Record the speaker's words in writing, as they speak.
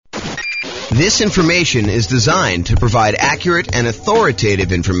This information is designed to provide accurate and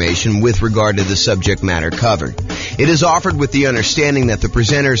authoritative information with regard to the subject matter covered. It is offered with the understanding that the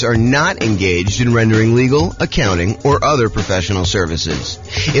presenters are not engaged in rendering legal, accounting, or other professional services.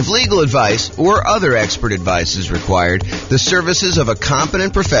 If legal advice or other expert advice is required, the services of a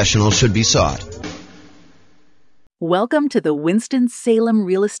competent professional should be sought. Welcome to the Winston-Salem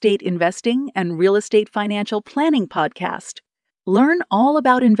Real Estate Investing and Real Estate Financial Planning Podcast. Learn all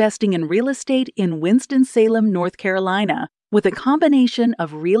about investing in real estate in Winston-Salem, North Carolina, with a combination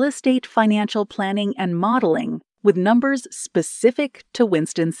of real estate financial planning and modeling with numbers specific to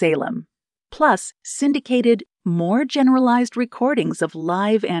Winston-Salem, plus syndicated, more generalized recordings of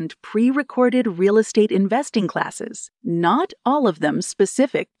live and pre-recorded real estate investing classes, not all of them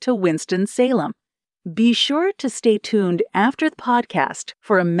specific to Winston-Salem. Be sure to stay tuned after the podcast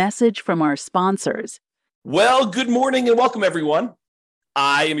for a message from our sponsors. Well, good morning and welcome, everyone.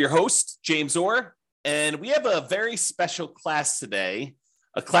 I am your host, James Orr, and we have a very special class today,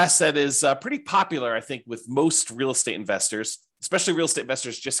 a class that is pretty popular, I think, with most real estate investors, especially real estate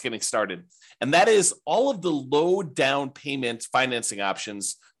investors just getting started. And that is all of the low down payment financing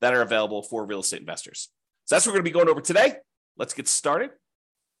options that are available for real estate investors. So that's what we're going to be going over today. Let's get started.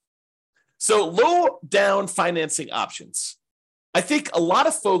 So low down financing options. I think a lot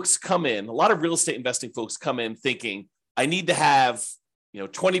of folks come in, a lot of real estate investing folks come in thinking, I need to have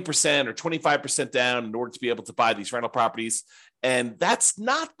 20% or 25% down in order to be able to buy these rental properties. And that's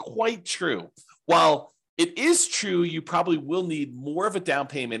not quite true. While it is true, you probably will need more of a down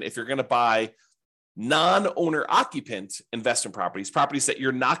payment if you're going to buy non-owner occupant investment properties that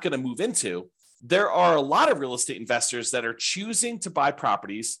you're not going to move into. There are a lot of real estate investors that are choosing to buy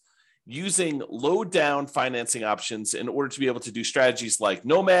properties using low down financing options in order to be able to do strategies like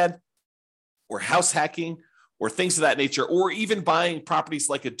nomad or house hacking or things of that nature, or even buying properties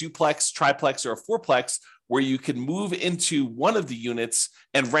like a duplex, triplex, or a fourplex where you can move into one of the units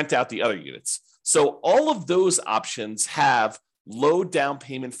and rent out the other units. So all of those options have low down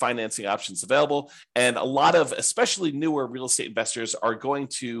payment financing options available. And a lot of, especially newer real estate investors, are going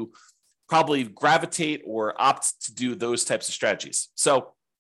to probably gravitate or opt to do those types of strategies. So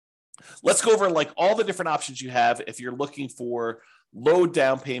let's go over all the different options you have if you're looking for low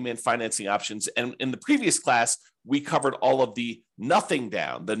down payment financing options. And in the previous class, we covered all of the nothing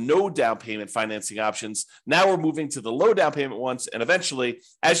down, the no down payment financing options. Now we're moving to the low down payment ones. And eventually,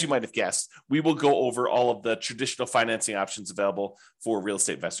 as you might have guessed, we will go over all of the traditional financing options available for real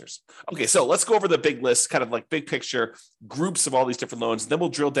estate investors. Okay, so let's go over the big list, kind of like big picture groups of all these different loans. And then we'll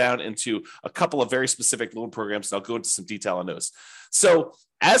drill down into a couple of very specific loan programs. And I'll go into some detail on those. So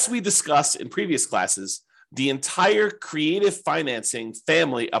as we discussed in previous classes, the entire creative financing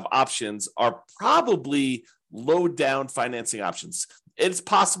family of options are probably low down financing options. It's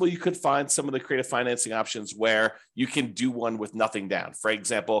possible you could find some of the creative financing options where you can do one with nothing down. For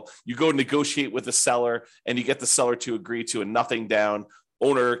example, you go negotiate with a seller and you get the seller to agree to a nothing down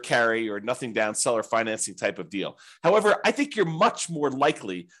owner carry or nothing down seller financing type of deal. However, I think you're much more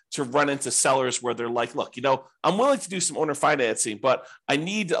likely to run into sellers where they're like, look, I'm willing to do some owner financing, but I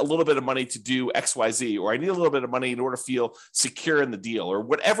need a little bit of money to do XYZ, or I need a little bit of money in order to feel secure in the deal, or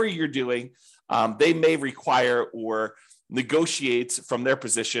whatever you're doing. They may require or negotiate from their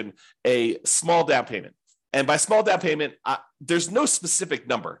position a small down payment. And by small down payment, there's no specific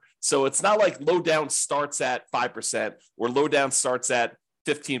number. So it's not like low down starts at 5% or low down starts at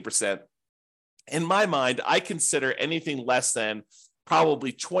 15%. In my mind, I consider anything less than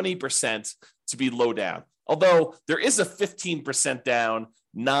probably 20% to be low down. Although there is a 15% down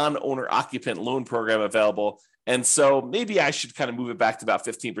non-owner occupant loan program available. And so maybe I should kind of move it back to about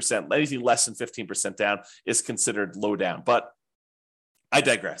 15%. Anything less than 15% down is considered low down, but I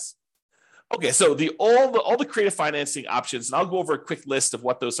digress. Okay, so all the creative financing options, and I'll go over a quick list of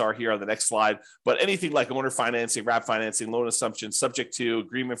what those are here on the next slide, but anything like owner financing, wrap financing, loan assumption, subject to,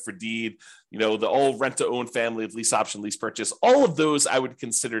 agreement for deed, the all rent-to-own family of lease option, lease purchase, all of those I would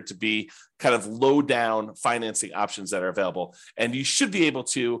consider to be kind of low-down financing options that are available. And you should be able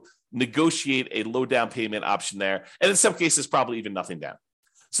to negotiate a low-down payment option there, and in some cases, probably even nothing down.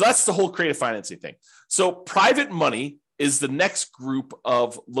 So that's the whole creative financing thing. So private money is the next group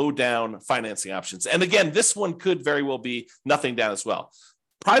of low down financing options. And again, this one could very well be nothing down as well.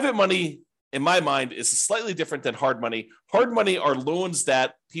 Private money in my mind, is slightly different than hard money. Hard money are loans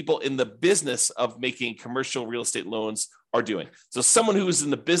that people in the business of making commercial real estate loans are doing. So someone who is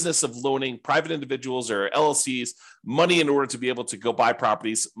in the business of loaning private individuals or LLCs money in order to be able to go buy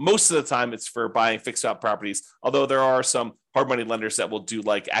properties. Most of the time it's for buying fixed out properties, although there are some hard money lenders that will do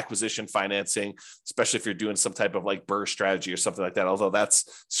like acquisition financing, especially if you're doing some type of like BRRRR strategy or something like that, although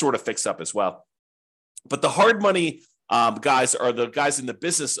that's sort of fixed up as well. But the hard money guys are the guys in the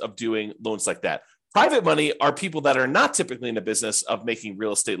business of doing loans like that. Private money are people that are not typically in the business of making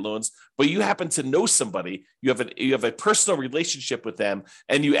real estate loans, but you happen to know somebody, you have a personal relationship with them,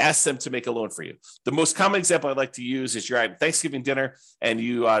 and you ask them to make a loan for you. The most common example I like to use is you're at Thanksgiving dinner and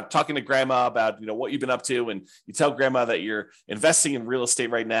you talking to grandma about what you've been up to, and you tell grandma that you're investing in real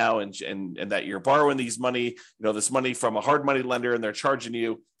estate right now and that you're borrowing this money from a hard money lender, and they're charging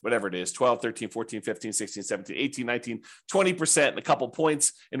you whatever it is, 12, 13, 14, 15, 16, 17, 18, 19, 20% and a couple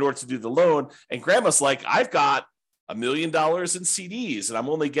points in order to do the loan. And grandma's like, I've got $1 million in CDs and I'm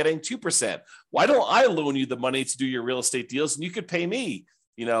only getting 2%. Why don't I loan you the money to do your real estate deals? And you could pay me,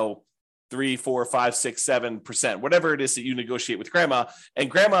 3, 4, 5, 6, 7%, whatever it is that you negotiate with grandma. And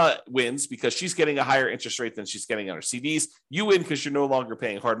grandma wins because she's getting a higher interest rate than she's getting on her CDs. You win because you're no longer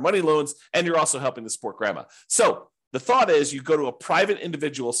paying hard money loans and you're also helping to support grandma. So the thought is you go to a private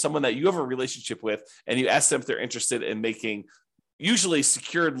individual, someone that you have a relationship with, and you ask them if they're interested in making usually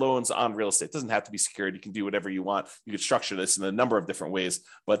secured loans on real estate. It doesn't have to be secured. You can do whatever you want. You can structure this in a number of different ways,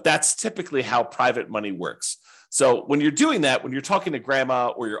 but that's typically how private money works. So when you're doing that, when you're talking to grandma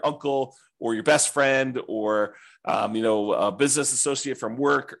or your uncle or your best friend or a business associate from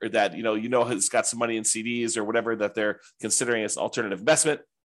work, or that has got some money in CDs or whatever that they're considering as an alternative investment,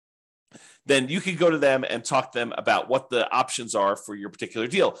 then you can go to them and talk to them about what the options are for your particular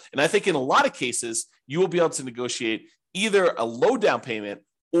deal. And I think in a lot of cases, you will be able to negotiate either a low down payment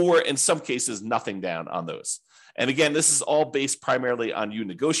or in some cases, nothing down on those. And again, this is all based primarily on you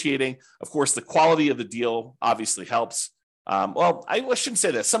negotiating. Of course, the quality of the deal obviously helps. I shouldn't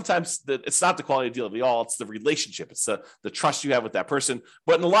say that. Sometimes it's not the quality of the deal at all. It's the relationship. It's the trust you have with that person.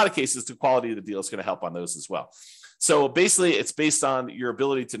 But in a lot of cases, the quality of the deal is going to help on those as well. So basically, it's based on your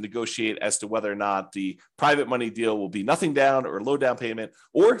ability to negotiate as to whether or not the private money deal will be nothing down or low down payment,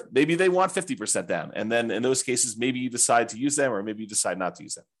 or maybe they want 50% down. And then in those cases, maybe you decide to use them or maybe you decide not to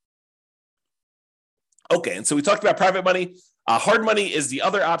use them. Okay, and so we talked about private money. Hard money is the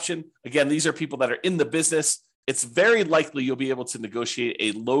other option. Again, these are people that are in the business. It's very likely you'll be able to negotiate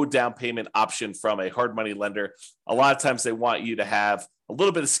a low down payment option from a hard money lender. A lot of times they want you to have a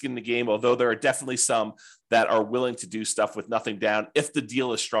little bit of skin in the game, although there are definitely some that are willing to do stuff with nothing down if the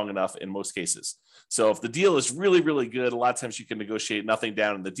deal is strong enough in most cases. So if the deal is really, really good, a lot of times you can negotiate nothing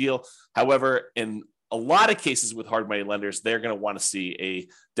down in the deal. However, in a lot of cases with hard money lenders, they're going to want to see a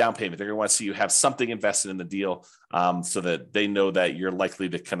down payment. They're going to want to see you have something invested in the deal so that they know that you're likely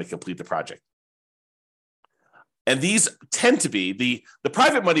to kind of complete the project. And these tend to be the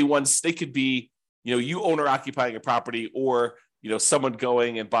private money ones. They could be, you owner occupying a property, or someone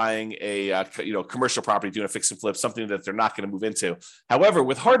going and buying a commercial property, doing a fix and flip, something that they're not going to move into. However,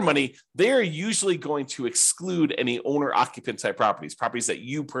 with hard money, they're usually going to exclude any owner occupant type properties that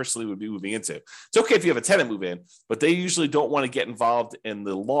you personally would be moving into. It's okay if you have a tenant move in, but they usually don't want to get involved in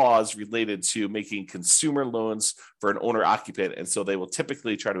the laws related to making consumer loans for an owner occupant. And so they will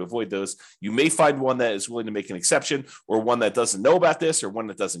typically try to avoid those. You may find one that is willing to make an exception, or one that doesn't know about this, or one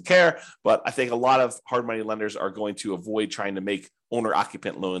that doesn't care. But I think a lot of hard money lenders are going to avoid trying to make owner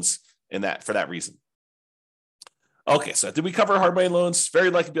occupant loans for that reason. Okay, so did we cover hard money loans? Very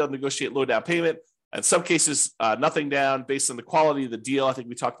likely to be able to negotiate low down payment. In some cases, nothing down based on the quality of the deal. I think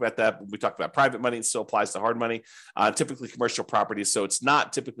we talked about that when we talked about private money. It still applies to hard money, typically commercial properties. So it's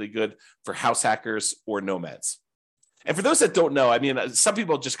not typically good for house hackers or nomads. And for those that don't know, some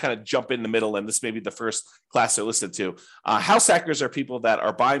people just kind of jump in the middle, and this may be the first class they're listening to. House hackers are people that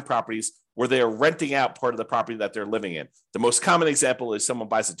are buying properties where they are renting out part of the property that they're living in. The most common example is someone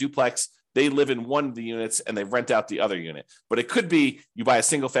buys a duplex, they live in one of the units and they rent out the other unit. But it could be you buy a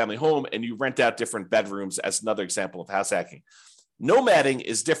single family home and you rent out different bedrooms, as another example of house hacking. Nomading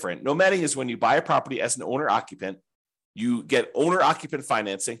is different. Nomading is when you buy a property as an owner occupant. You get owner occupant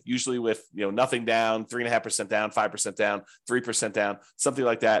financing, usually with nothing down, 3.5% down, 5% down, 3% down, something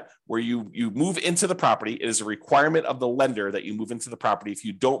like that, where you move into the property. It is a requirement of the lender that you move into the property. If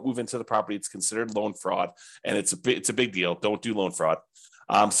you don't move into the property, it's considered loan fraud, and it's a big deal. Don't do loan fraud.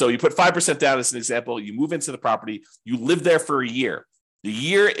 So you put 5% down as an example. You move into the property. You live there for a year. The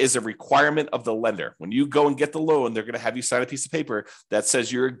year is a requirement of the lender. When you go and get the loan, they're going to have you sign a piece of paper that says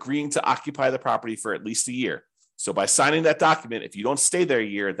you're agreeing to occupy the property for at least a year. So by signing that document, if you don't stay there a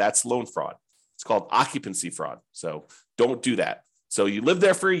year, that's loan fraud. It's called occupancy fraud. So don't do that. So you live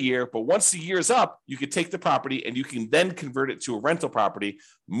there for a year, but once the year is up, you can take the property and you can then convert it to a rental property,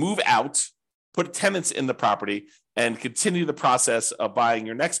 move out, put tenants in the property, and continue the process of buying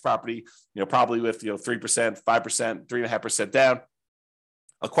your next property, probably with 3%, 5%, 3.5% down.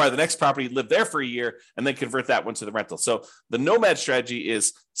 Acquire the next property, live there for a year, and then convert that one to the rental. So the nomad strategy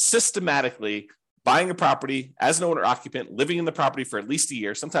is systematically buying a property as an owner occupant, living in the property for at least a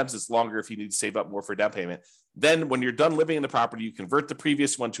year. Sometimes it's longer if you need to save up more for a down payment. Then when you're done living in the property, you convert the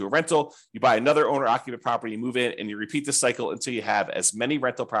previous one to a rental, you buy another owner occupant property, you move in, and you repeat the cycle until you have as many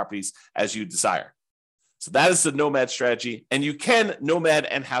rental properties as you desire. So that is the nomad strategy. And you can nomad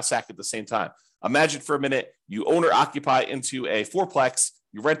and house hack at the same time. Imagine for a minute, you owner occupy into a fourplex,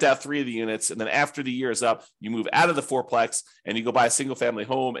 you rent out 3 of the units, and then after the year is up, you move out of the fourplex and you go buy a single family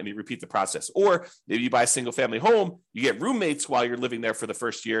home and you repeat the process. Or maybe you buy a single family home, you get roommates while you're living there for the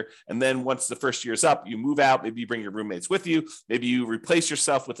first year. And then once the first year is up, you move out, maybe you bring your roommates with you, maybe you replace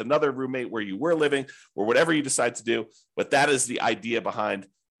yourself with another roommate where you were living or whatever you decide to do. But that is the idea behind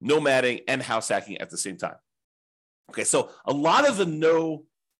nomading and house hacking at the same time. Okay, so a lot of the no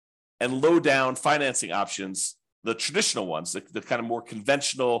and low down financing options, the traditional ones, the kind of more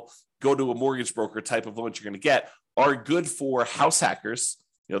conventional, go to a mortgage broker type of loans you're going to get, are good for house hackers.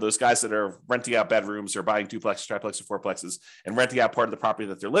 Those guys that are renting out bedrooms or buying duplexes, triplexes, or fourplexes and renting out part of the property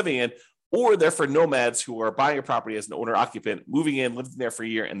that they're living in, or they're for nomads who are buying a property as an owner occupant, moving in, living there for a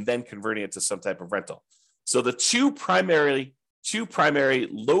year, and then converting it to some type of rental. So the two primary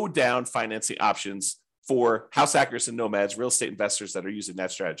low down financing options for house hackers and nomads, real estate investors that are using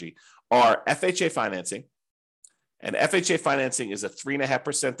that strategy, are FHA financing. And FHA financing is a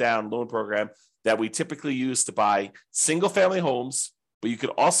 3.5% down loan program that we typically use to buy single family homes, but you could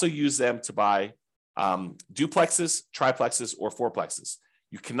also use them to buy duplexes, triplexes, or fourplexes.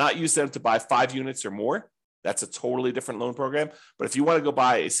 You cannot use them to buy 5 units or more. That's a totally different loan program. But if you want to go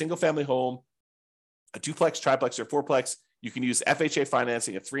buy a single family home, a duplex, triplex, or fourplex, you can use FHA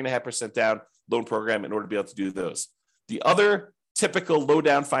financing, a 3.5% down loan program in order to be able to do those. The other typical low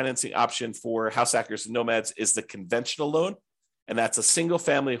down financing option for house hackers and nomads is the conventional loan. And that's a single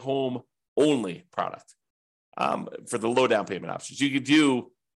family home only product for the low down payment options. You could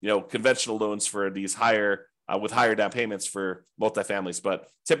do, conventional loans for these higher with higher down payments for multifamilies. But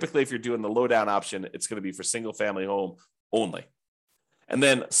typically if you're doing the low down option, it's going to be for single family home only. And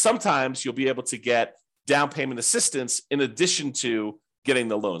then sometimes you'll be able to get down payment assistance in addition to getting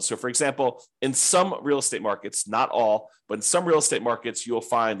the loan. So for example, in some real estate markets, not all, but in some real estate markets, you'll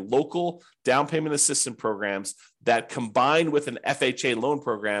find local down payment assistance programs that combine with an FHA loan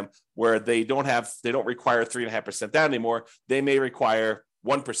program where they don't require 3.5% down anymore. They may require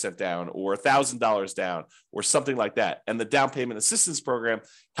 1% down or $1,000 down or something like that. And the down payment assistance program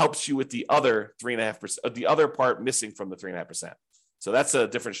helps you with the other 3.5%, the other part missing from the 3.5%. So that's a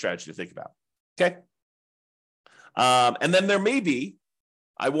different strategy to think about. Okay. And then there may be,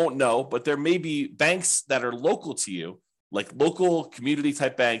 I won't know, but there may be banks that are local to you, like local community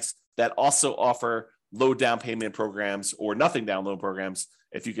type banks that also offer low down payment programs or nothing down loan programs,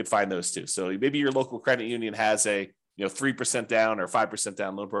 if you could find those too. So maybe your local credit union has a 3% down or 5%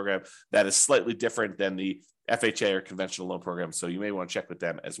 down loan program that is slightly different than the FHA or conventional loan program. So you may want to check with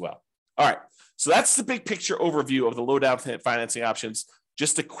them as well. All right. So that's the big picture overview of the low down financing options.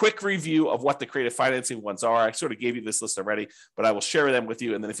 Just a quick review of what the creative financing ones are. I sort of gave you this list already, but I will share them with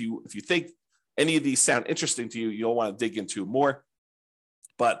you. And then if you think any of these sound interesting to you, you'll want to dig into more.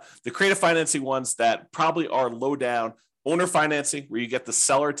 But the creative financing ones that probably are low down: owner financing, where you get the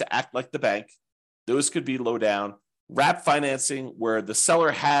seller to act like the bank. Those could be low down. Wrap financing, where the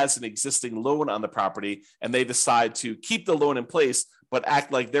seller has an existing loan on the property and they decide to keep the loan in place, but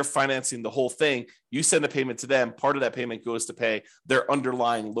act like they're financing the whole thing. You send a payment to them. Part of that payment goes to pay their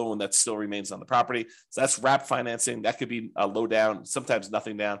underlying loan that still remains on the property. So that's wrap financing. That could be low down, sometimes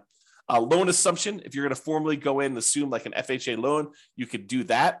nothing down. Loan assumption, if you're going to formally go in and assume like an FHA loan, you could do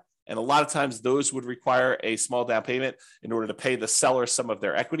that. And a lot of times those would require a small down payment in order to pay the seller some of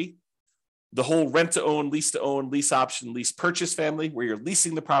their equity. The whole rent to own, lease option, lease purchase family, where you're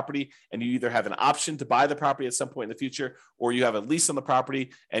leasing the property and you either have an option to buy the property at some point in the future, or you have a lease on the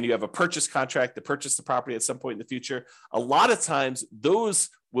property and you have a purchase contract to purchase the property at some point in the future. A lot of times those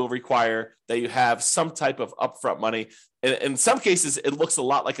will require that you have some type of upfront money. And in some cases, it looks a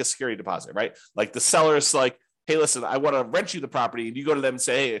lot like a security deposit, right? Like the seller is like, hey, listen, I want to rent you the property. And you go to them and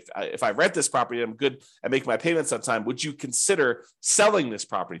say, hey, if I rent this property, I'm good at making my payments on time. Would you consider selling this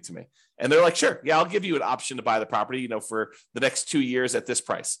property to me? And they're like, sure, yeah, I'll give you an option to buy the property, for the next 2 years at this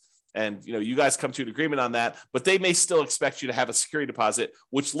price. And you guys come to an agreement on that, but they may still expect you to have a security deposit,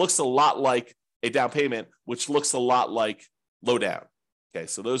 which looks a lot like a down payment, which looks a lot like low down. Okay,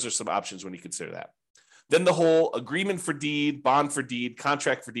 so those are some options when you consider that. Then the whole agreement for deed, bond for deed,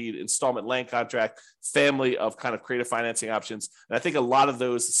 contract for deed, installment land contract, family of kind of creative financing options. And I think a lot of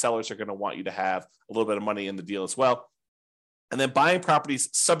those sellers are going to want you to have a little bit of money in the deal as well. And then buying properties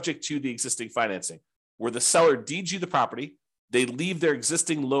subject to the existing financing, where the seller deeds you the property, they leave their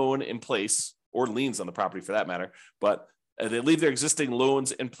existing loan in place, or liens on the property for that matter, but they leave their existing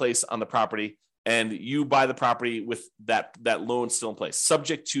loans in place on the property, and you buy the property with that loan still in place,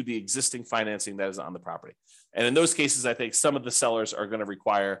 subject to the existing financing that is on the property. And in those cases, I think some of the sellers are going to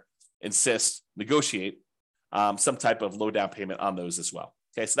require, insist, negotiate some type of low down payment on those as well.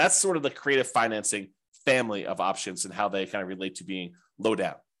 Okay, so that's sort of the creative financing family of options and how they kind of relate to being low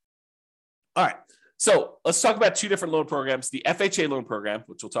down. All right. So let's talk about two different loan programs, the FHA loan program,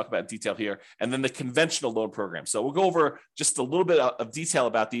 which we'll talk about in detail here, and then the conventional loan program. So we'll go over just a little bit of detail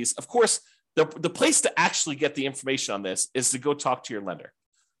about these. Of course, the place to actually get the information on this is to go talk to your lender.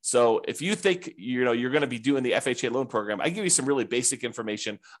 So if you think you're going to be doing the FHA loan program, I give you some really basic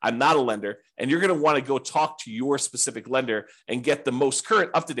information. I'm not a lender, and you're going to want to go talk to your specific lender and get the most current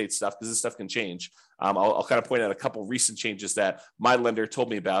up-to-date stuff, because this stuff can change. I'll kind of point out a couple of recent changes that my lender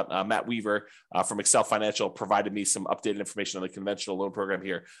told me about. Matt Weaver from Excel Financial provided me some updated information on the conventional loan program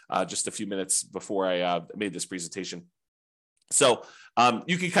here just a few minutes before I made this presentation. So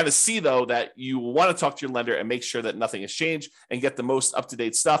you can kind of see, though, that you want to talk to your lender and make sure that nothing has changed and get the most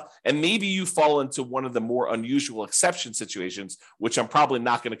up-to-date stuff. And maybe you fall into one of the more unusual exception situations, which I'm probably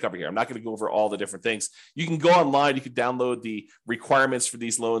not going to cover here. I'm not going to go over all the different things. You can go online, you can download the requirements for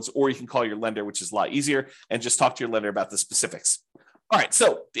these loans, or you can call your lender, which is a lot easier, and just talk to your lender about the specifics. All right,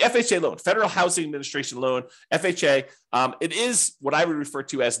 so the FHA loan, Federal Housing Administration loan, FHA, it is what I would refer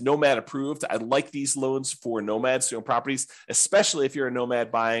to as nomad approved. I like these loans for nomads who own properties, especially if you're a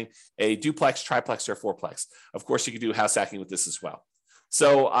nomad buying a duplex, triplex, or fourplex. Of course, you can do house hacking with this as well.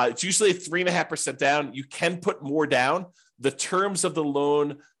 So it's usually 3.5% down. You can put more down. The terms of the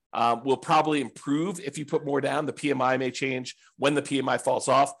loan will probably improve if you put more down. The PMI may change. When the PMI falls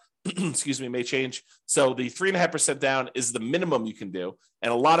off, may change. So the 3.5% down is the minimum you can do.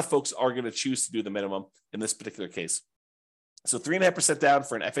 And a lot of folks are going to choose to do the minimum in this particular case. So 3.5% down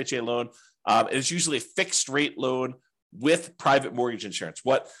for an FHA loan. It is usually a fixed rate loan with private mortgage insurance,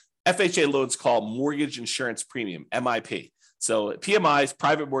 what FHA loans call mortgage insurance premium, MIP. So PMI is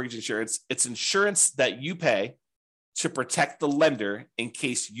private mortgage insurance. It's insurance that you pay to protect the lender in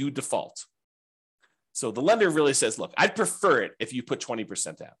case you default. So the lender really says, look, I'd prefer it if you put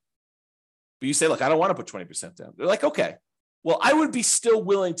 20% down. But you say, look, I don't want to put 20% down. They're like, okay, well, I would be still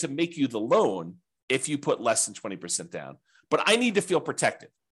willing to make you the loan if you put less than 20% down, but I need to feel protected.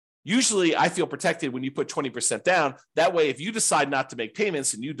 Usually I feel protected when you put 20% down. That way, if you decide not to make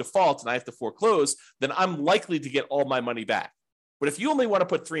payments and you default and I have to foreclose, then I'm likely to get all my money back. But if you only want to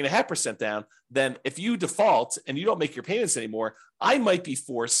put 3.5% down, then if you default and you don't make your payments anymore, I might be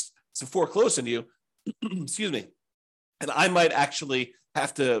forced to foreclose on you, excuse me, and I might actually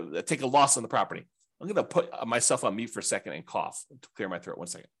have to take a loss on the property. I'm going to put myself on mute for a second and cough to clear my throat. 1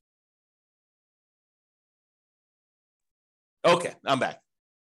 second. Okay, I'm back.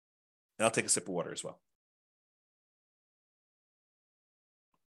 And I'll take a sip of water as well.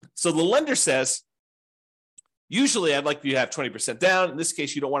 So the lender says, usually I'd like you to have 20% down. In this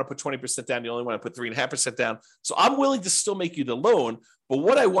case, you don't want to put 20% down. You only want to put 3.5% down. So I'm willing to still make you the loan. But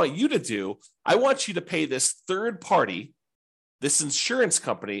what I want you to do, I want you to pay this third party, this insurance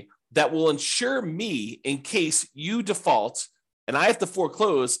company that will insure me in case you default and I have to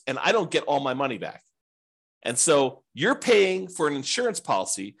foreclose and I don't get all my money back. And so you're paying for an insurance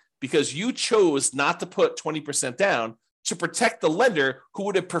policy because you chose not to put 20% down to protect the lender who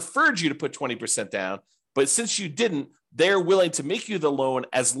would have preferred you to put 20% down. But since you didn't, they're willing to make you the loan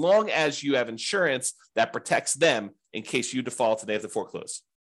as long as you have insurance that protects them in case you default and they have to foreclose.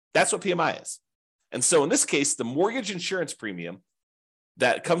 That's what PMI is. And so in this case, the mortgage insurance premium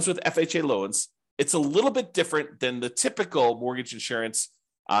that comes with FHA loans, it's a little bit different than the typical mortgage insurance,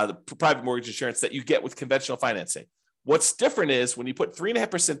 the private mortgage insurance that you get with conventional financing. What's different is when you put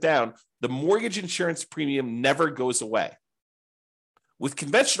 3.5% down, the mortgage insurance premium never goes away. With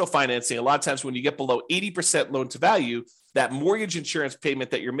conventional financing, a lot of times when you get below 80% loan to value, that mortgage insurance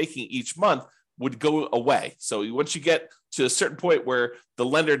payment that you're making each month would go away. So once you get to a certain point where the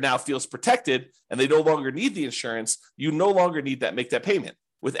lender now feels protected and they no longer need the insurance, you no longer need that, make that payment.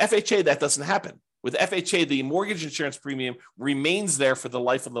 With FHA, that doesn't happen. With FHA, the mortgage insurance premium remains there for the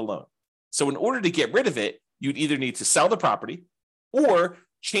life of the loan. So in order to get rid of it, you'd either need to sell the property or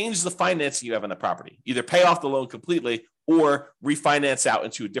change the financing you have on the property. Either pay off the loan completely or refinance out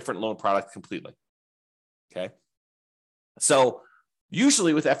into a different loan product completely. Okay. So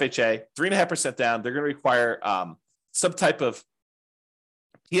usually with FHA, 3.5% down, they're going to require some type of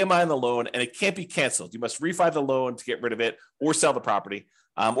PMI on the loan, and it can't be canceled. You must refi the loan to get rid of it or sell the property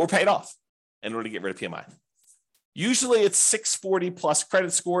or pay it off in order to get rid of PMI. Usually it's 640 plus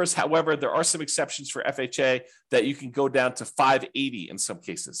credit scores. However, there are some exceptions for FHA that you can go down to 580 in some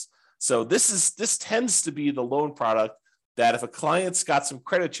cases. So this tends to be the loan product that if a client's got some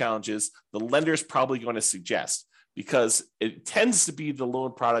credit challenges, the lender is probably going to suggest, because it tends to be the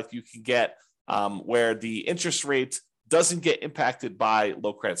loan product you can get where the interest rate doesn't get impacted by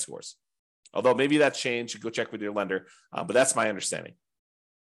low credit scores. Although maybe that's changed, you go check with your lender, but that's my understanding.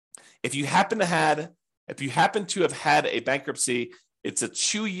 If you happen to have had a bankruptcy, it's a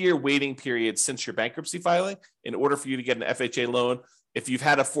 2-year waiting period since your bankruptcy filing in order for you to get an FHA loan. If you've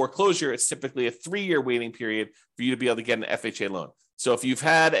had a foreclosure, it's typically a 3-year waiting period for you to be able to get an FHA loan. So if you've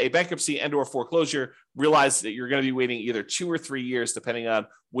had a bankruptcy and or foreclosure, realize that you're going to be waiting either 2 or 3 years, depending on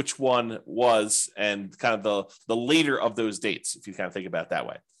which one was and kind of the later of those dates, if you kind of think about it that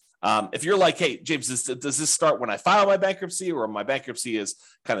way. If you're like, hey, James, does this start when I file my bankruptcy, or my bankruptcy is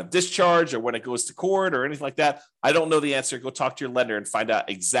kind of discharged, or when it goes to court or anything like that? I don't know the answer. Go talk to your lender and find out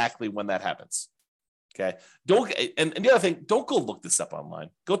exactly when that happens. Okay. And the other thing, don't go look this up online.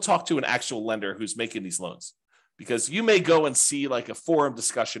 Go talk to an actual lender who's making these loans, because you may go and see like a forum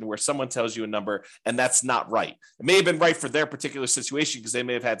discussion where someone tells you a number and that's not right. It may have been right for their particular situation because they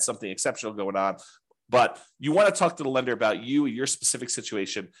may have had something exceptional going on. But you want to talk to the lender about you, your specific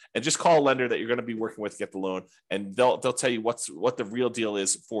situation, and just call a lender that you're going to be working with to get the loan, and they'll tell you what the real deal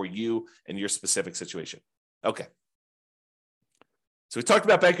is for you and your specific situation. Okay. So we talked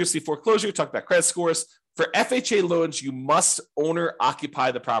about bankruptcy, foreclosure, we talked about credit scores. For FHA loans, you must owner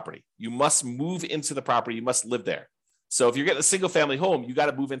occupy the property. You must move into the property. You must live there. So if you're getting a single family home, you got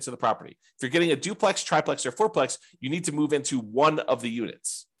to move into the property. If you're getting a duplex, triplex, or fourplex, you need to move into one of the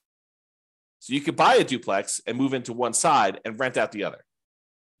units. So you could buy a duplex and move into one side and rent out the other.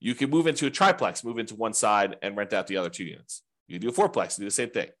 You can move into a triplex, move into one side and rent out the other 2 units. You can do a fourplex, do the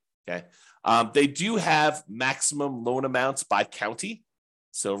same thing. Okay. They do have maximum loan amounts by county.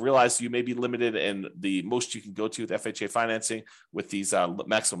 So realize you may be limited in the most you can go to with FHA financing with these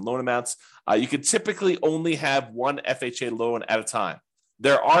maximum loan amounts. You can typically only have one FHA loan at a time.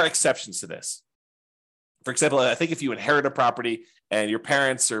 There are exceptions to this. For example, I think if you inherit a property and your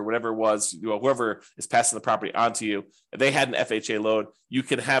parents or whatever it was, whoever is passing the property on to you, if they had an FHA loan, you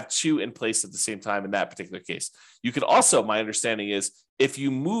can have 2 in place at the same time in that particular case. You could also, my understanding is, if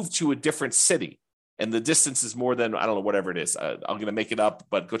you move to a different city and the distance is more than, I don't know, whatever it is, I'm going to make it up,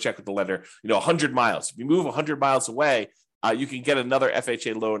 but go check with the lender, 100 miles. If you move 100 miles away, you can get another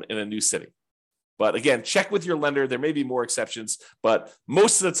FHA loan in a new city. But again, check with your lender. There may be more exceptions, but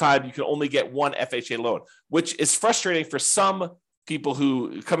most of the time you can only get one FHA loan, which is frustrating for some people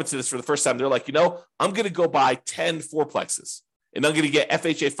who come into this for the first time. They're like, I'm going to go buy 10 fourplexes and I'm going to get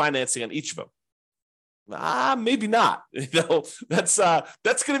FHA financing on each of them. Maybe not. That's going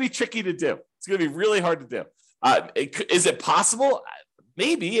to be tricky to do. It's going to be really hard to do. Is it possible?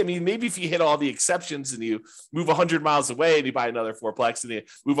 Maybe. I mean, maybe if you hit all the exceptions and you move 100 miles away and you buy another fourplex, and you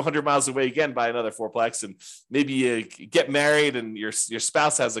move 100 miles away again, buy another fourplex, and maybe you get married and your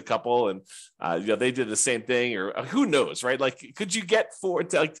spouse has a couple and they did the same thing, or who knows, right? Like, could you get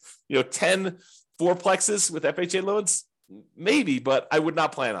 10 fourplexes with FHA loans? Maybe, but I would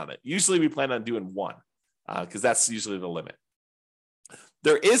not plan on it. Usually we plan on doing one because that's usually the limit.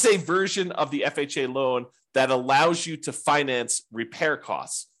 There is a version of the FHA loan that allows you to finance repair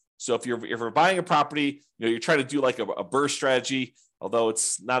costs. So if you're buying a property, you're trying to do like a BRRRR strategy, although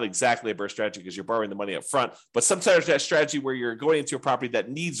it's not exactly a BRRRR strategy because you're borrowing the money up front, but sometimes that strategy where you're going into a property that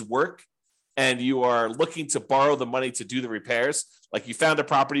needs work and you are looking to borrow the money to do the repairs, like you found a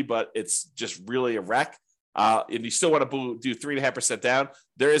property, but it's just really a wreck. And you still want to do 3.5% down.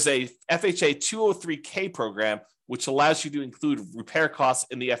 There is a FHA 203K program, which allows you to include repair costs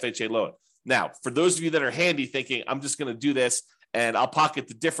in the FHA loan. Now, for those of you that are handy thinking, I'm just going to do this and I'll pocket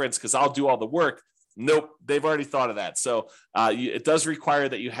the difference because I'll do all the work. Nope, they've already thought of that. So it does require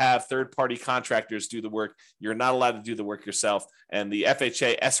that you have third-party contractors do the work. You're not allowed to do the work yourself. And the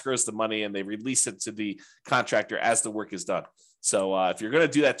FHA escrows the money and they release it to the contractor as the work is done. So if you're going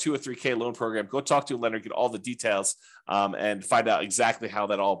to do that 2 or 3K loan program, go talk to a lender, get all the details, and find out exactly how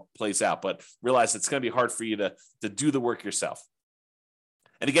that all plays out. But realize it's going to be hard for you to do the work yourself.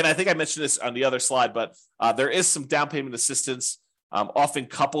 And again, I think I mentioned this on the other slide, but there is some down payment assistance often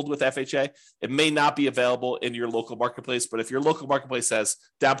coupled with FHA. It may not be available in your local marketplace, but if your local marketplace has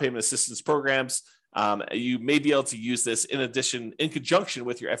down payment assistance programs, you may be able to use this in conjunction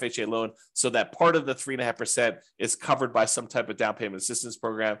with your FHA loan, so that part of the 3.5% is covered by some type of down payment assistance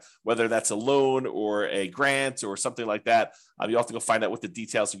program, whether that's a loan or a grant or something like that. You have to go find out what the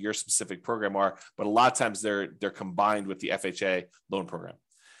details of your specific program are, but a lot of times they're combined with the FHA loan program.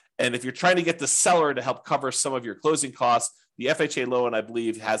 And if you're trying to get the seller to help cover some of your closing costs, the FHA loan, I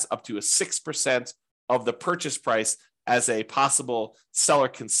believe, has up to a 6% of the purchase price as a possible seller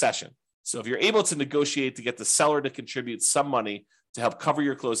concession. So if you're able to negotiate to get the seller to contribute some money to help cover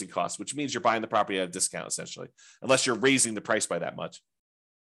your closing costs, which means you're buying the property at a discount, essentially, unless you're raising the price by that much.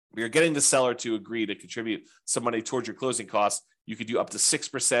 If you're getting the seller to agree to contribute some money towards your closing costs, you could do up to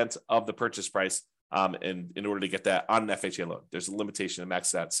 6% of the purchase price in order to get that on an FHA loan. There's a limitation to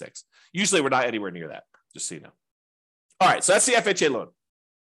max out at 6. Usually we're not anywhere near that, just so you know. All right, so that's the FHA loan.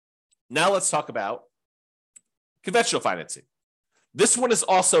 Now let's talk about conventional financing. This one is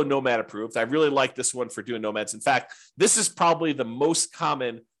also Nomad approved. I really like this one for doing Nomads. In fact, this is probably the most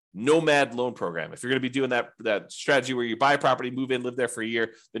common Nomad loan program. If you're going to be doing that strategy where you buy a property, move in, live there for a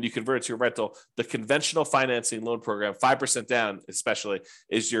year, then you convert it to a rental, the conventional financing loan program, 5% down especially,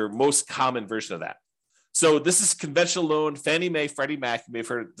 is your most common version of that. So this is conventional loan, Fannie Mae, Freddie Mac, you may have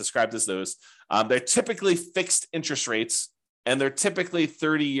heard it described as those. They're typically fixed interest rates, and they're typically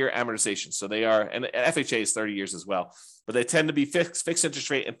 30-year amortization. So they are, and FHA is 30 years as well, but they tend to be fixed interest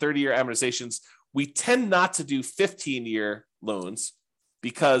rate and 30-year amortizations. We tend not to do 15-year loans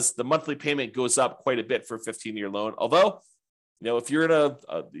because the monthly payment goes up quite a bit for a 15-year loan. Although, if you're in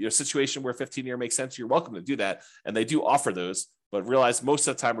a situation where 15-year makes sense, you're welcome to do that. And they do offer those, but realize most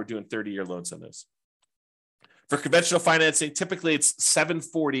of the time we're doing 30-year loans on those. For conventional financing, typically it's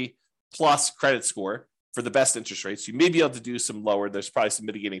 740 plus credit score for the best interest rates. You may be able to do some lower. There's probably some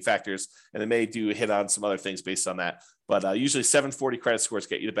mitigating factors, and they may hit on some other things based on that. But usually 740 credit scores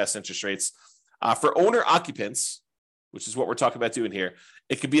get you the best interest rates. For owner occupants, which is what we're talking about doing here,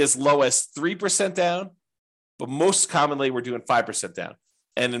 it could be as low as 3% down, but most commonly we're doing 5% down.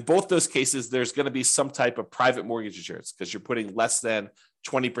 And in both those cases, there's going to be some type of private mortgage insurance because you're putting less than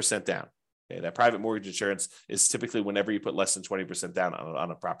 20% down. Okay, that private mortgage insurance is typically whenever you put less than 20% down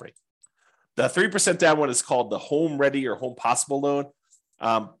on a property. The 3% down one is called the Home Ready or Home Possible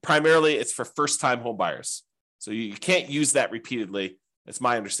loan. Primarily, it's for first-time home buyers. So you can't use that repeatedly. That's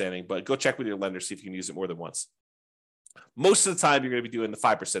my understanding, but go check with your lender, see if you can use it more than once. Most of the time, you're going to be doing the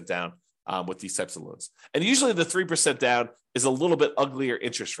 5% down with these types of loans. And usually the 3% down is a little bit uglier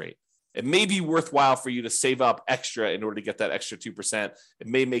interest rate. It may be worthwhile for you to save up extra in order to get that extra 2%. It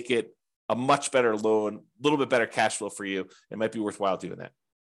may make it a much better loan, a little bit better cash flow for you. It might be worthwhile doing that.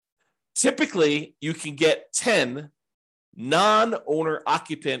 Typically, you can get 10 non-owner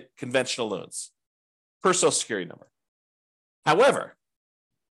occupant conventional loans per Social Security number. However,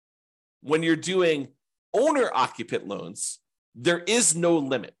 when you're doing owner occupant loans, there is no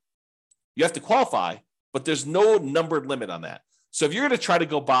limit. You have to qualify, but there's no numbered limit on that. So if you're going to try to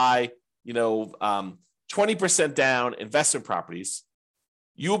go buy, 20% down investment properties,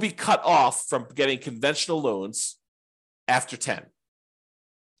 you will be cut off from getting conventional loans after 10.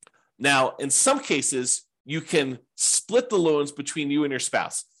 Now, in some cases, you can split the loans between you and your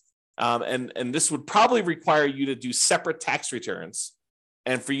spouse. And this would probably require you to do separate tax returns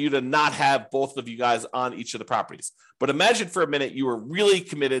and for you to not have both of you guys on each of the properties. But imagine for a minute you were really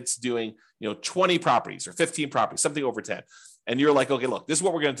committed to doing 20 properties or 15 properties, something over 10. And you're like, okay, look, this is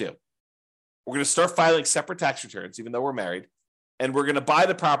what we're going to do. We're going to start filing separate tax returns, even though we're married. And we're going to buy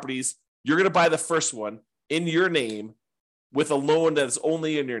the properties. You're going to buy the first one in your name with a loan that is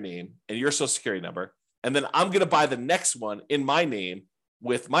only in your name and your Social Security number. And then I'm going to buy the next one in my name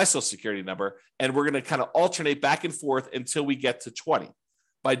with my Social Security number. And we're going to kind of alternate back and forth until we get to 20.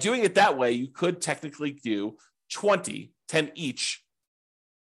 By doing it that way, you could technically do 20, 10 each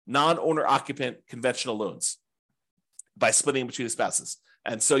non-owner occupant conventional loans by splitting between the spouses.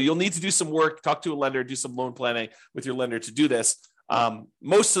 And so you'll need to do some work, talk to a lender, do some loan planning with your lender to do this.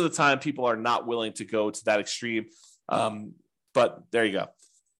 Most of the time, people are not willing to go to that extreme. But there you go.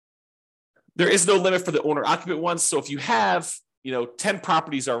 There is no limit for the owner occupant ones. So if you have, 10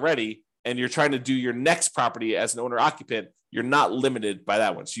 properties already and you're trying to do your next property as an owner occupant, you're not limited by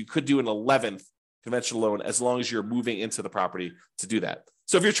that one. So you could do an 11th conventional loan as long as you're moving into the property to do that.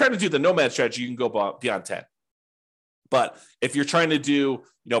 So if you're trying to do the Nomad strategy, you can go beyond 10. But if you're trying to do,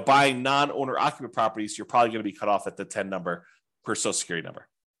 buying non-owner occupant properties, you're probably going to be cut off at the 10 number per Social Security number.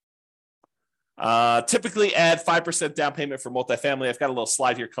 Typically add 5% down payment for multifamily. I've got a little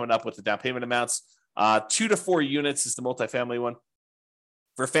slide here coming up with the down payment amounts. 2 to 4 units is the multifamily one.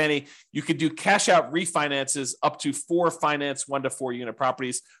 For Fannie, you could do cash out refinances up to 4 finance 1 to 4 unit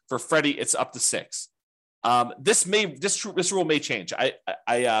properties. For Freddie, it's up to 6. This rule may change.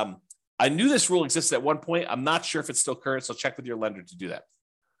 I knew this rule existed at one point. I'm not sure if it's still current, so check with your lender to do that.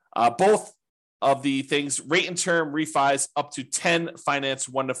 Both of the things, rate and term refis up to 10 finance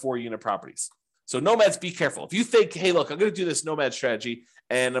 1 to 4 unit properties. So nomads, be careful. If you think, hey, look, I'm going to do this nomad strategy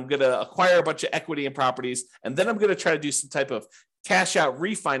and I'm going to acquire a bunch of equity and properties, and then I'm going to try to do some type of cash out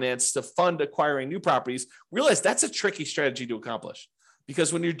refinance to fund acquiring new properties, realize that's a tricky strategy to accomplish.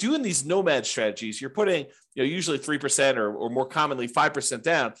 Because when you're doing these nomad strategies, you're putting usually 3% or more commonly 5%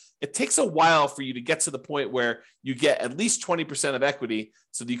 down. It takes a while for you to get to the point where you get at least 20% of equity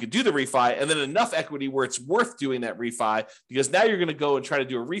so that you could do the refi, and then enough equity where it's worth doing that refi, because now you're going to go and try to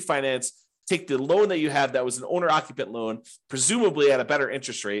do a refinance, take the loan that you have that was an owner-occupant loan, presumably at a better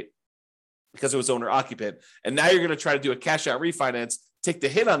interest rate because it was owner-occupant, and now you're going to try to do a cash-out refinance, take the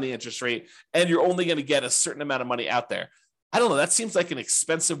hit on the interest rate, and you're only going to get a certain amount of money out there. I don't know. That seems like an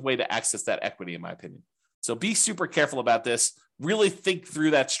expensive way to access that equity, in my opinion. So be super careful about this. Really think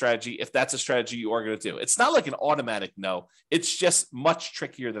through that strategy if that's a strategy you are going to do. It's not like an automatic no. It's just much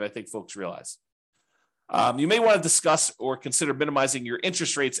trickier than I think folks realize. You may want to discuss or consider minimizing your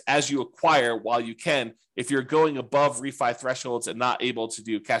interest rates as you acquire while you can if you're going above refi thresholds and not able to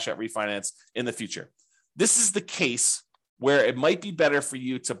do cash out refinance in the future. This is the case where it might be better for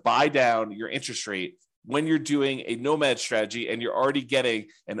you to buy down your interest rate when you're doing a nomad strategy and you're already getting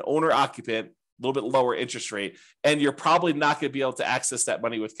an owner-occupant, a little bit lower interest rate, and you're probably not going to be able to access that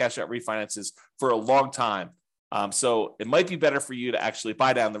money with cash out refinances for a long time. So it might be better for you to actually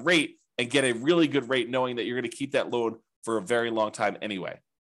buy down the rate and get a really good rate knowing that you're going to keep that loan for a very long time anyway.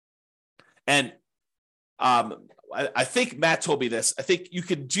 And I think Matt told me this. I think you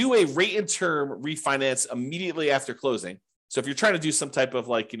could do a rate and term refinance immediately after closing. So if you're trying to do some type of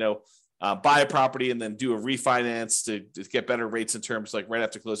buy a property and then do a refinance to get better rates in terms like right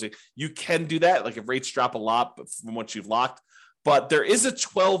after closing, you can do that. Like if rates drop a lot from what you've locked, but there is a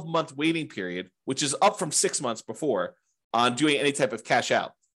 12-month waiting period, which is up from 6 months before on doing any type of cash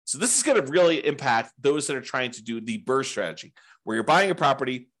out. So this is going to really impact those that are trying to do the BRRRR strategy, where you're buying a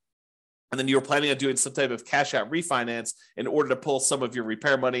property and then you're planning on doing some type of cash out refinance in order to pull some of your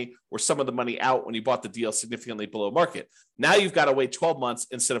repair money or some of the money out when you bought the deal significantly below market. Now you've got to wait 12 months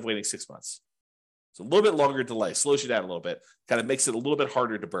instead of waiting 6 months. So a little bit longer delay, slows you down a little bit, kind of makes it a little bit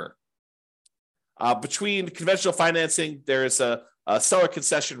harder to BRRRR. Between conventional financing, there's a seller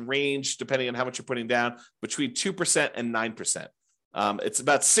concession range, depending on how much you're putting down, between 2% and 9%. It's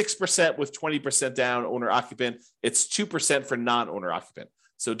about 6% with 20% down owner occupant. It's 2% for non-owner occupant.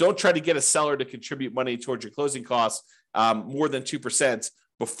 So don't try to get a seller to contribute money towards your closing costs more than 2%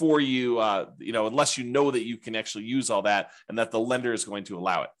 before you, unless you know that you can actually use all that and that the lender is going to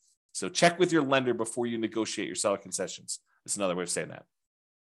allow it. So check with your lender before you negotiate your seller concessions. That's another way of saying that.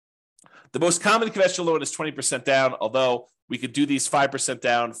 The most common conventional loan is 20% down, although we could do these 5%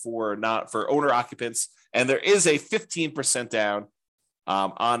 down for owner occupants. And there is a 15% down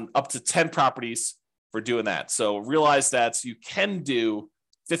on up to 10 properties for doing that. So realize that you can do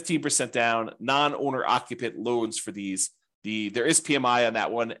 15% down non-owner occupant loans for these. There is PMI on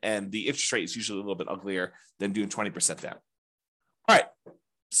that one, and the interest rate is usually a little bit uglier than doing 20% down. All right,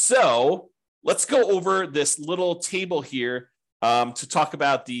 so let's go over this little table here to talk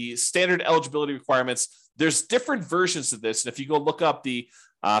about the standard eligibility requirements. There's different versions of this, and if you go look up the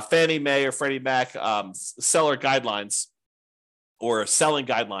Fannie Mae or Freddie Mac seller guidelines or selling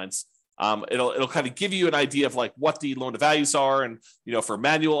guidelines, it'll kind of give you an idea of like what the loan to values are, and for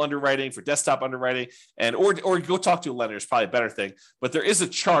manual underwriting, for desktop underwriting, and or go talk to a lender is probably a better thing. But there is a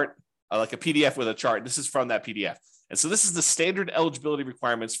chart, like a PDF with a chart. This is from that PDF, and so this is the standard eligibility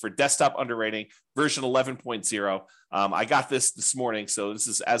requirements for desktop underwriting version 11.0. I got this morning, so this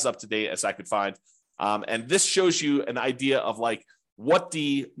is as up to date as I could find, and this shows you an idea of like what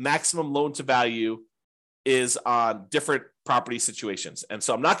the maximum loan to value is on different property situations. And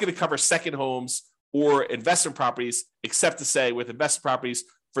so I'm not going to cover second homes or investment properties, except to say with investment properties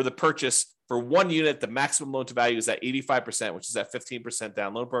for the purchase for one unit, the maximum loan to value is at 85%, which is at 15%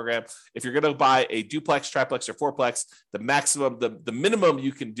 down loan program. If you're going to buy a duplex, triplex, or fourplex, the minimum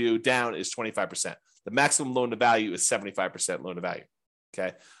you can do down is 25%. The maximum loan to value is 75% loan to value.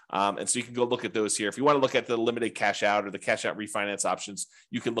 Okay. And so you can go look at those here. If you want to look at the limited cash out or the cash out refinance options,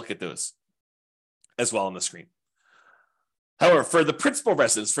 you can look at those as well on the screen. However, for the principal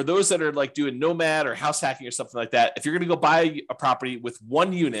residence, for those that are like doing nomad or house hacking or something like that, if you're going to go buy a property with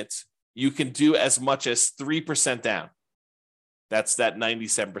one unit, you can do as much as 3% down. That's that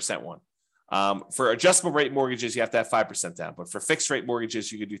 97% one. For adjustable rate mortgages, you have to have 5% down. But for fixed rate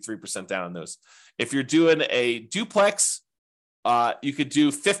mortgages, you could do 3% down on those. If you're doing a duplex, you could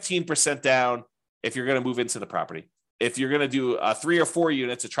do 15% down if you're going to move into the property. If you're going to do 3 or 4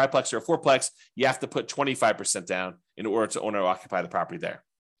 units, a triplex or a fourplex, you have to put 25% down in order to own or occupy the property there.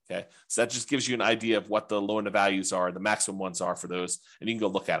 Okay. So that just gives you an idea of what the loan to values are, the maximum ones are for those, and you can go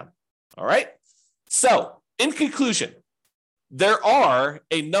look at them. All right. So in conclusion, there are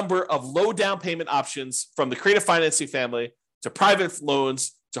a number of low down payment options from the creative financing family to private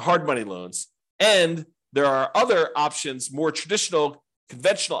loans to hard money loans. And there are other options, more traditional,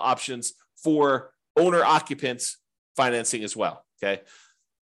 conventional options for owner occupants financing as well. Okay.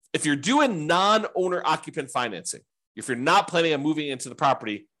 If you're doing non-owner occupant financing, if you're not planning on moving into the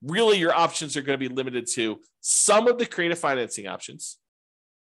property, really your options are going to be limited to some of the creative financing options,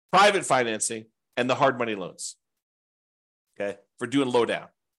 private financing, and the hard money loans. Okay. For doing low down.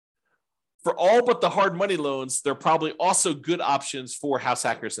 For all but the hard money loans, they're probably also good options for house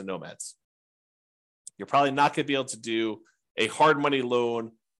hackers and nomads. You're probably not going to be able to do a hard money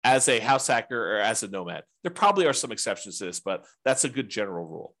loan as a house hacker or as a nomad. There probably are some exceptions to this, but that's a good general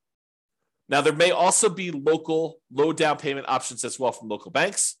rule. Now, there may also be local low down payment options as well from local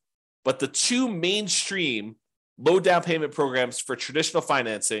banks, but the two mainstream low down payment programs for traditional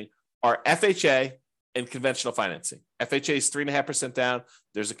financing are FHA and conventional financing. FHA is 3.5% down.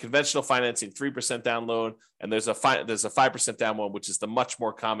 There's a conventional financing 3% down loan, and there's a 5% down one, which is the much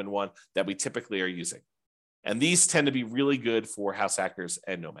more common one that we typically are using. And these tend to be really good for house hackers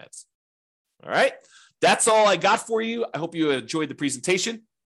and nomads. All right. That's all I got for you. I hope you enjoyed the presentation.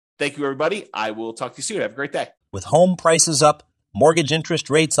 Thank you, everybody. I will talk to you soon. Have a great day. With home prices up, mortgage interest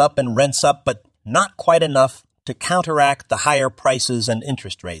rates up, and rents up, but not quite enough to counteract the higher prices and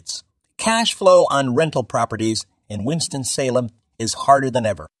interest rates, cash flow on rental properties in Winston-Salem is harder than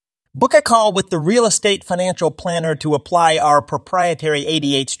ever. Book a call with the Real Estate Financial Planner to apply our proprietary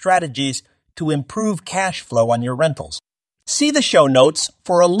 88 strategies to improve cash flow on your rentals. See the show notes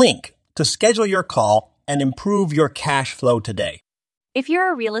for a link to schedule your call and improve your cash flow today. If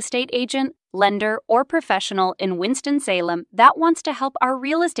you're a real estate agent, lender, or professional in Winston-Salem that wants to help our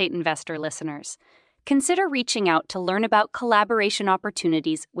real estate investor listeners, consider reaching out to learn about collaboration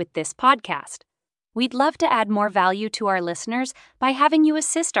opportunities with this podcast. We'd love to add more value to our listeners by having you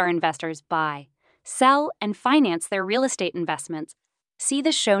assist our investors buy, sell, and finance their real estate investments. See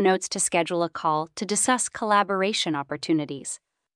the show notes to schedule a call to discuss collaboration opportunities.